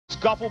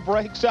scuffle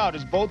breaks out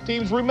as both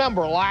teams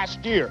remember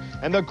last year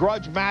and the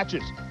grudge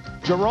matches.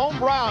 Jerome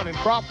Brown and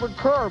Crawford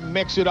Kerr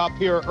mix it up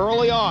here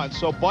early on,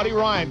 so Buddy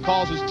Ryan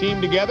calls his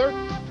team together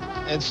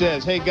and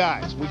says, hey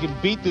guys, we can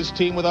beat this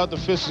team without the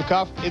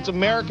fisticuff. It's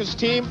America's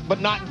team,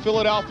 but not in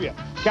Philadelphia.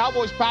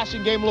 Cowboys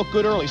passing game looked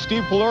good early.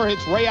 Steve Pallure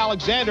hits Ray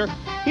Alexander.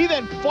 He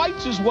then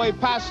fights his way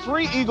past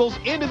 3 Eagles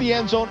into the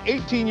end zone,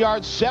 18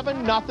 yards,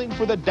 7-0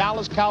 for the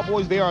Dallas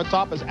Cowboys. They are on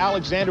top as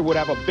Alexander would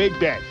have a big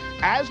day,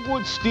 as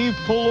would Steve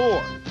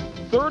Pallure.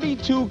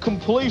 32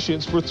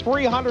 completions for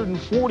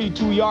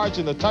 342 yards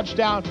in the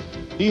touchdown.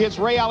 He hits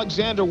Ray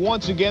Alexander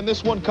once again.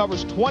 This one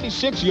covers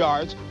 26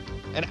 yards.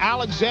 And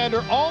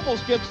Alexander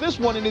almost gets this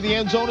one into the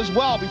end zone as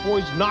well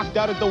before he's knocked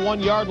out at the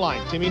 1-yard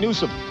line. Timmy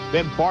Newsome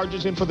then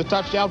barges in for the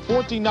touchdown,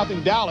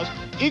 14-0 Dallas.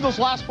 Eagles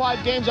last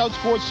 5 games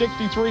outscored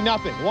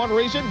 63-0. One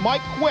reason,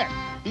 Mike Quick.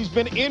 He's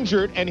been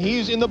injured, and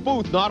he's in the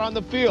booth, not on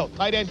the field.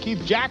 Tight end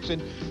Keith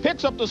Jackson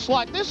picks up the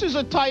slot. This is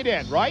a tight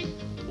end, right?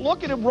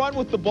 Look at him run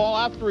with the ball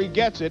after he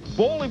gets it,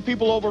 bowling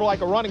people over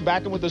like a running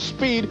back and with the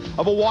speed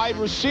of a wide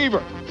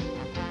receiver.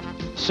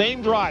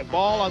 Same drive,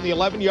 ball on the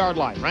 11-yard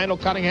line. Randall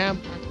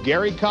Cunningham,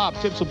 Gary Cobb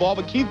tips the ball,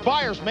 but Keith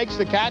Byers makes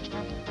the catch,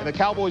 and the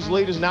Cowboys'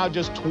 lead is now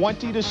just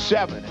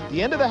 20-7. At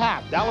the end of the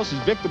half, Dallas is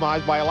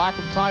victimized by a lack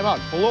of timeout.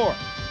 Pallure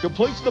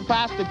completes the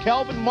pass to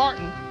Kelvin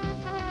Martin,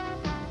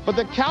 but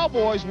the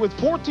Cowboys, with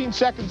 14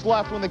 seconds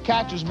left when the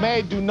catch is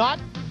made, do not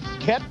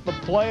get the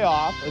play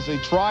off as they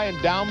try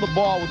and down the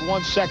ball with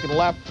 1 second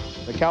left.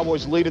 The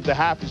Cowboys' lead at the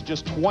half is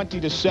just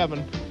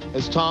 20-7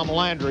 as Tom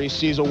Landry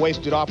sees a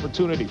wasted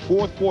opportunity.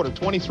 Fourth quarter,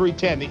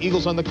 23-10, the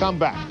Eagles on the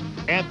comeback.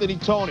 Anthony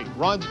Toney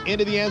runs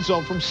into the end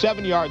zone from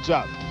 7 yards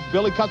out.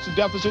 Billy cuts the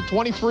deficit,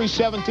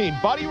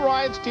 23-17. Buddy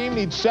Ryan's team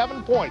needs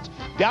 7 points,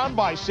 down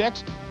by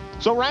 6.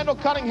 So Randall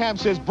Cunningham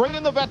says, bring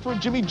in the veteran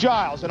Jimmy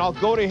Giles, and I'll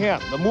go to him.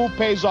 The move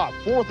pays off.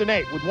 4th and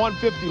 8 with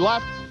 1:50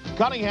 left.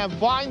 Cunningham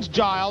finds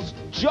Giles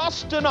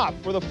just enough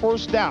for the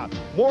first down.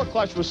 More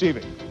clutch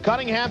receiving.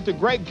 Cunningham to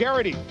Greg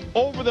Garrity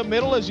over the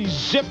middle as he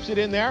zips it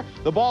in there.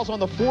 The ball's on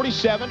the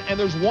 47, and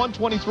there's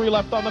 1:23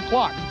 left on the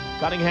clock.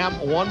 Cunningham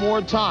one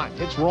more time.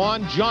 Hits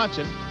Ron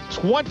Johnson.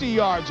 20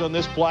 yards on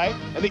this play,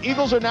 and the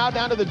Eagles are now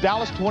down to the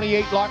Dallas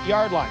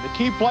 28-yard line. The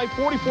key play,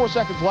 44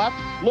 seconds left.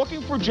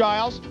 Looking for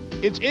Giles.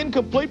 It's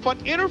incomplete, but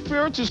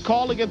interference is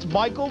called against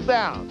Michael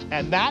Downs,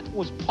 and that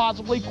was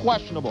possibly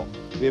questionable.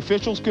 The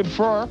officials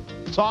confer.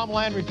 Tom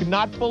Landry could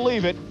not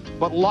believe it,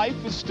 but life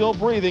is still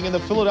breathing in the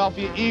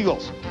Philadelphia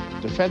Eagles.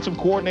 Defensive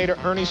coordinator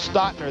Ernie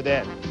Stotner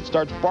then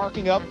starts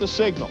barking up the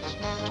signals.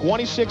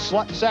 26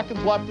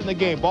 seconds left in the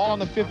game. Ball on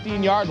the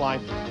 15-yard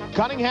line.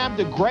 Cunningham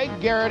to Greg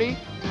Garrity,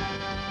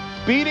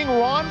 beating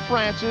Ron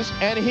Francis,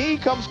 and he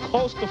comes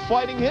close to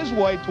fighting his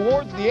way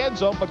towards the end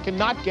zone, but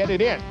cannot get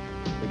it in.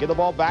 They get the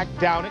ball back,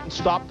 down it, and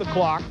stop the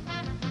clock.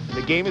 And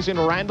the game is in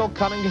Randall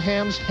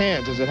Cunningham's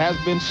hands, as it has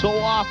been so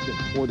often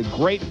for the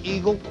great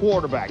Eagle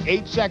quarterback.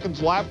 8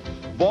 seconds left.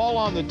 Ball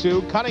on the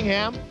 2.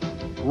 Cunningham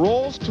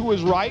rolls to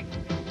his right,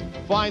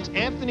 finds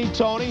Anthony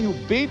Toney, who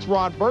beats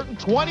Ron Burton,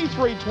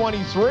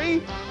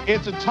 23-23.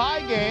 It's a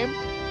tie game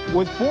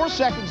with 4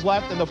 seconds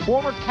left, and the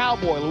former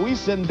Cowboy,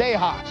 Luis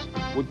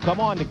Zendejas, would come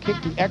on to kick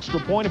the extra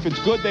point. If it's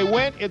good, they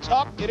win. It's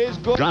up. It is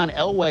good. John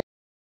Elway,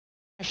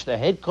 the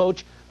head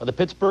coach of the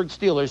Pittsburgh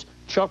Steelers,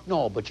 Chuck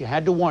Noll. But you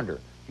had to wonder,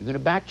 you're going to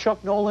back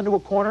Chuck Noll into a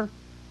corner?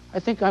 I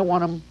think I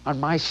want him on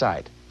my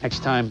side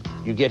next time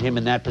you get him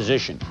in that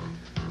position.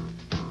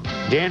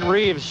 Dan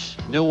Reeves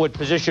knew what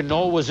position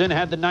Noll was in,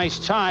 had the nice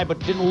tie, but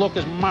didn't look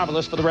as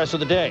marvelous for the rest of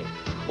the day.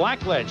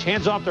 Blackledge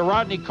hands off to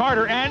Rodney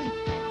Carter, and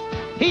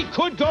he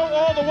could go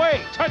all the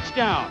way.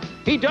 Touchdown.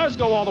 He does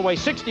go all the way,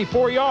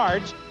 64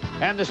 yards,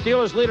 and the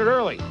Steelers lead it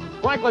early.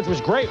 Blackledge was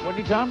great, wasn't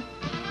he, Tom?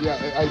 Yeah,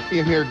 I see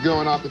him here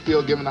going off the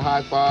field, giving the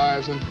high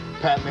fives and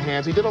patting the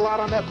hands. He did a lot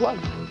on that play.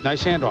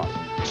 Nice handoff.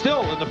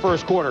 Still in the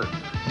first quarter,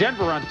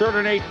 Denver on 3rd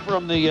and 8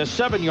 from the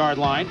 7-yard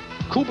line.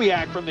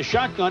 Kubiak from the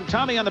shotgun.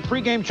 Tommy, on the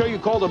pregame show, you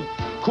called him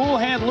Cool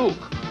Hand Luke.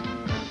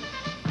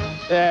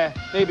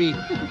 Maybe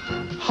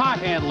Hot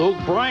Hand Luke.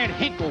 Brian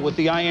Hinkle with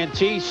the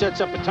INT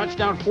sets up a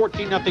touchdown.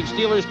 14-0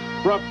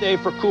 Steelers. Rough day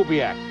for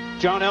Kubiak.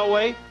 John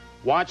Elway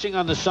watching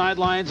on the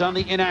sidelines on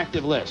the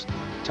inactive list.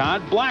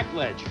 Todd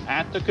Blackledge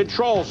at the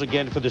controls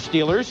again for the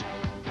Steelers.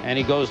 And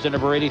he goes to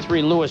number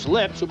 83, Lewis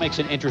Lips, who makes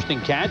an interesting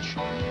catch.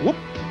 Whoop.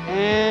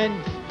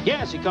 And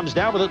yes, he comes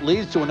down with it,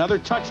 leads to another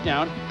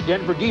touchdown.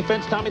 Denver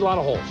defense, Tommy, a lot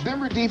of holes.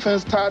 Denver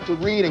defense tied to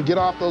read and get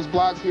off those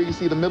blocks here. You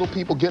see the middle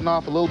people getting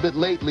off a little bit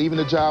late, leaving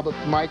the job of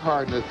Mike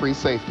Harden at free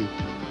safety.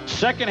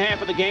 Second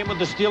half of the game with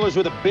the Steelers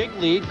with a big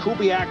lead.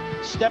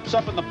 Kubiak steps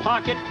up in the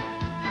pocket.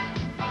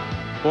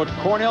 But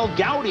Cornell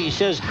Gowdy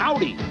says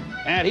howdy.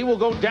 And he will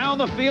go down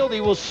the field.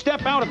 He will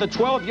step out at the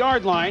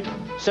 12-yard line.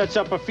 Sets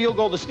up a field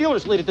goal. The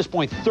Steelers lead at this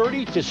point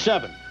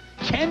 30-7.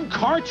 Ken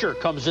Karcher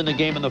comes in the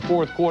game in the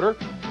fourth quarter.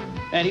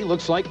 And he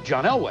looks like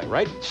John Elway,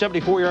 right?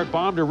 74-yard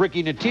bomb to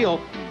Ricky Nattiel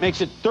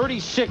makes it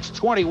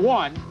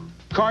 36-21.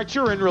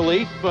 Karcher in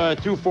relief,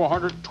 threw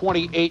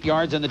 428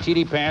 yards on the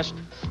TD pass.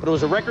 But it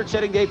was a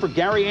record-setting day for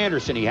Gary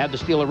Anderson. He had the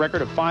Steeler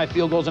record of 5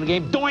 field goals in a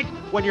game. Doink!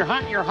 When you're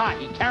hot, you're hot.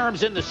 He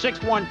caroms in the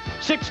 6-1,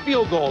 6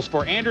 field goals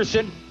for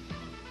Anderson.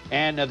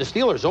 And the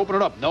Steelers open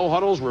it up. No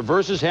huddles,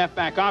 reverses,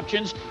 halfback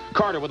options.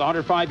 Carter with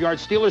 105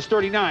 yards. Steelers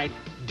 39,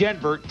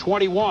 Denver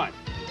 21.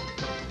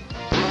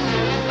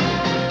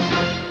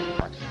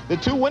 The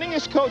two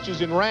winningest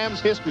coaches in Rams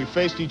history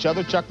faced each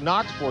other, Chuck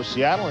Knox for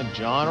Seattle and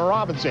John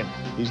Robinson.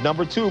 He's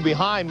number 2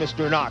 behind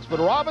Mr. Knox. But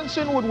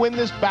Robinson would win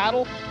this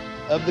battle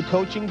of the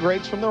coaching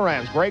greats from the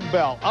Rams. Greg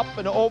Bell up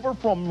and over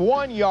from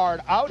 1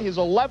 yard out, his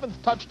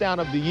 11th touchdown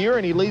of the year,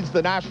 and he leads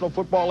the National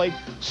Football League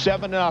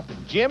 7-0.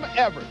 Jim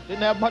Everett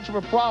didn't have much of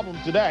a problem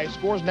today.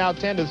 Scores now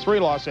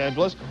 10-3 Los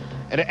Angeles.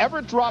 And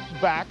Everett drops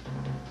back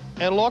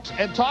and looks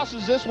and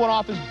tosses this one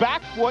off his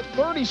back foot,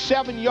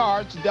 37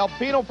 yards.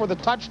 Delpino for the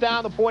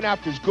touchdown. The point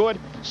after is good,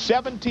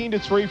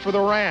 17-3 for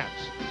the Rams.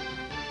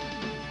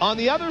 On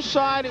the other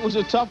side, it was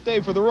a tough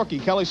day for the rookie,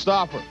 Kelly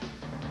Stoffer.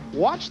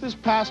 Watch this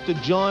pass to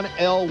John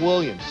L.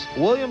 Williams.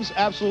 Williams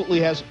absolutely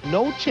has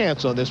no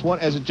chance on this one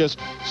as it just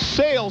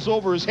sails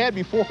over his head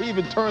before he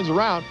even turns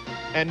around.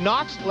 And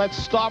Knox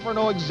lets Stoffer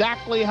know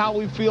exactly how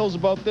he feels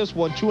about this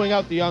one, chewing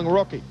out the young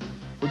rookie.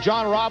 For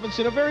John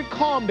Robinson, a very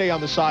calm day on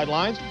the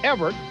sidelines.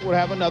 Everett would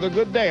have another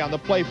good day on the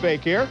play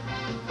fake here.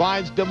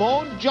 Finds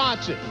Damone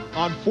Johnson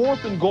on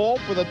 4th and goal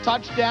for the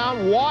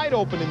touchdown, wide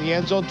open in the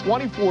end zone,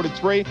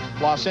 24-3.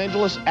 Los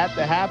Angeles at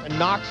the half, and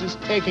Knox is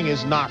taking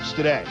his knocks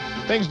today.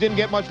 Things didn't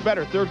get much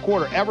better. Third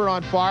quarter, Everett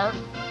on fire.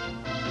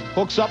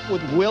 Hooks up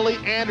with Willie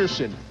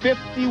Anderson.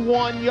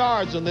 51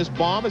 yards on this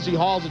bomb as he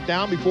hauls it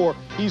down before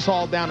he's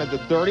hauled down at the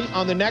 30.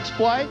 On the next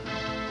play,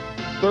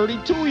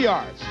 32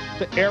 yards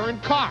to Aaron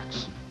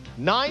Cox.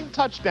 9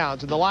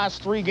 touchdowns in the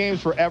last 3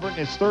 games for Everett,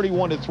 and it's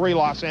 31-3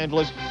 Los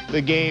Angeles. The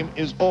game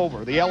is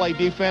over. The LA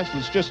defense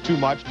was just too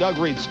much. Doug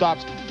Reed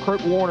stops Kurt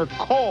Warner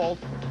cold.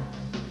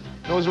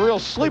 It was a real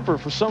sleeper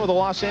for some of the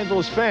Los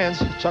Angeles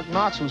fans. Chuck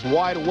Knox was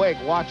wide awake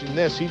watching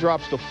this. He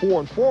drops to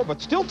 4-4,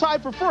 but still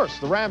tied for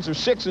first. The Rams are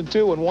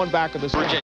 6-2 and 1 back of the season.